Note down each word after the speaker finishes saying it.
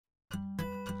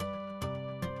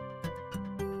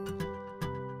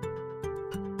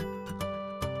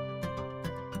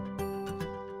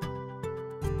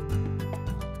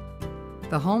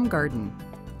The home garden,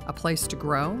 a place to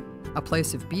grow, a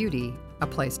place of beauty, a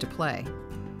place to play,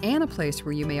 and a place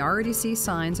where you may already see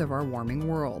signs of our warming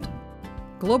world.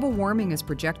 Global warming is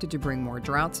projected to bring more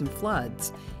droughts and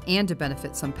floods, and to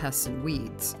benefit some pests and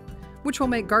weeds, which will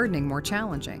make gardening more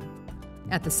challenging.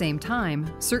 At the same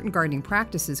time, certain gardening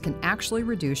practices can actually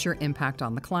reduce your impact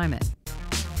on the climate.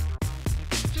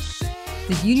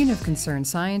 The Union of Concerned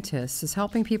Scientists is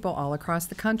helping people all across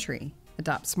the country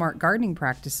adopt smart gardening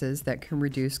practices that can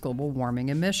reduce global warming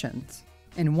emissions.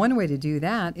 And one way to do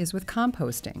that is with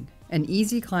composting, an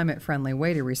easy, climate-friendly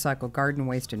way to recycle garden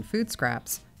waste and food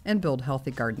scraps and build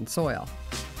healthy garden soil.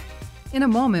 In a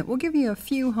moment, we'll give you a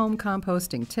few home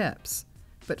composting tips.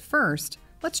 But first,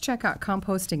 let's check out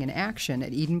composting in action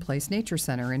at Eden Place Nature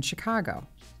Center in Chicago,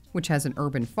 which has an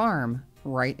urban farm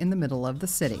right in the middle of the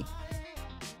city.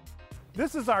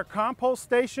 This is our compost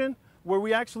station where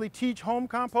we actually teach home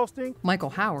composting.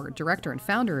 Michael Howard, director and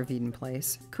founder of Eden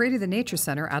Place, created the Nature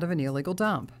Center out of an illegal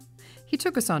dump. He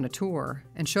took us on a tour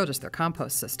and showed us their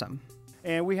compost system.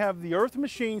 And we have the earth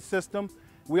machine system.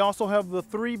 We also have the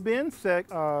 3-bin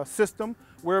system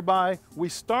whereby we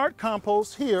start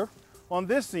compost here on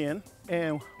this end,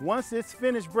 and once it's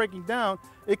finished breaking down,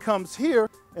 it comes here,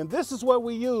 and this is what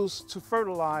we use to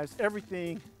fertilize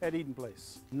everything at Eden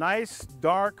Place. Nice,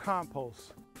 dark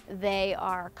compost. They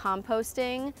are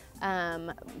composting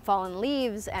fallen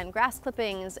leaves and grass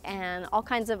clippings and all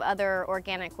kinds of other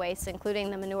organic waste,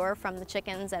 including the manure from the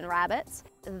chickens and rabbits.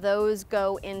 Those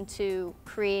go into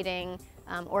creating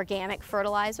organic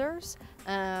fertilizers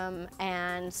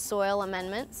and soil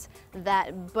amendments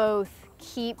that both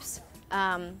keeps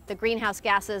the greenhouse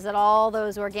gases that all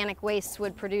those organic wastes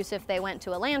would produce if they went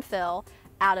to a landfill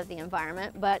out of the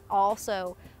environment, but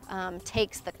also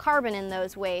takes the carbon in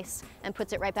those wastes and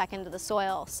puts it right back into the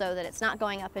soil so that it's not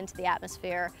going up into the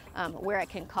atmosphere where it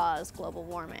can cause global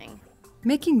warming.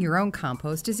 Making your own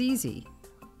compost is easy.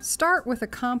 Start with a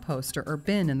composter or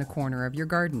bin in the corner of your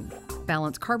garden.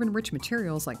 Balance carbon-rich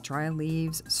materials like dry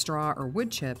leaves, straw, or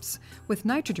wood chips with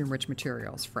nitrogen-rich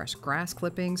materials, fresh grass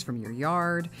clippings from your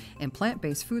yard, and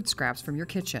plant-based food scraps from your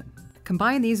kitchen.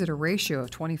 Combine these at a ratio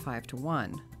of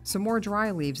 25:1, so more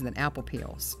dry leaves than apple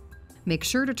peels. Make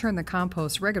sure to turn the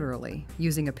compost regularly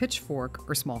using a pitchfork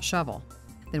or small shovel.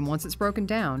 Then once it's broken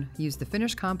down, use the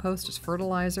finished compost as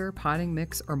fertilizer, potting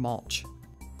mix, or mulch.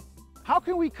 How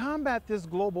can we combat this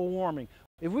global warming?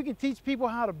 If we can teach people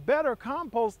how to better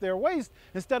compost their waste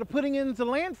instead of putting it into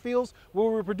landfills where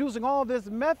we're producing all this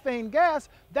methane gas,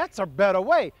 that's a better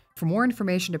way. For more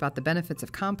information about the benefits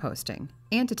of composting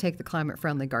and to take the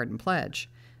climate-friendly garden pledge,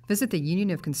 visit the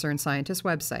Union of Concerned Scientists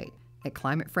website at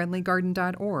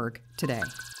climatefriendlygarden.org today.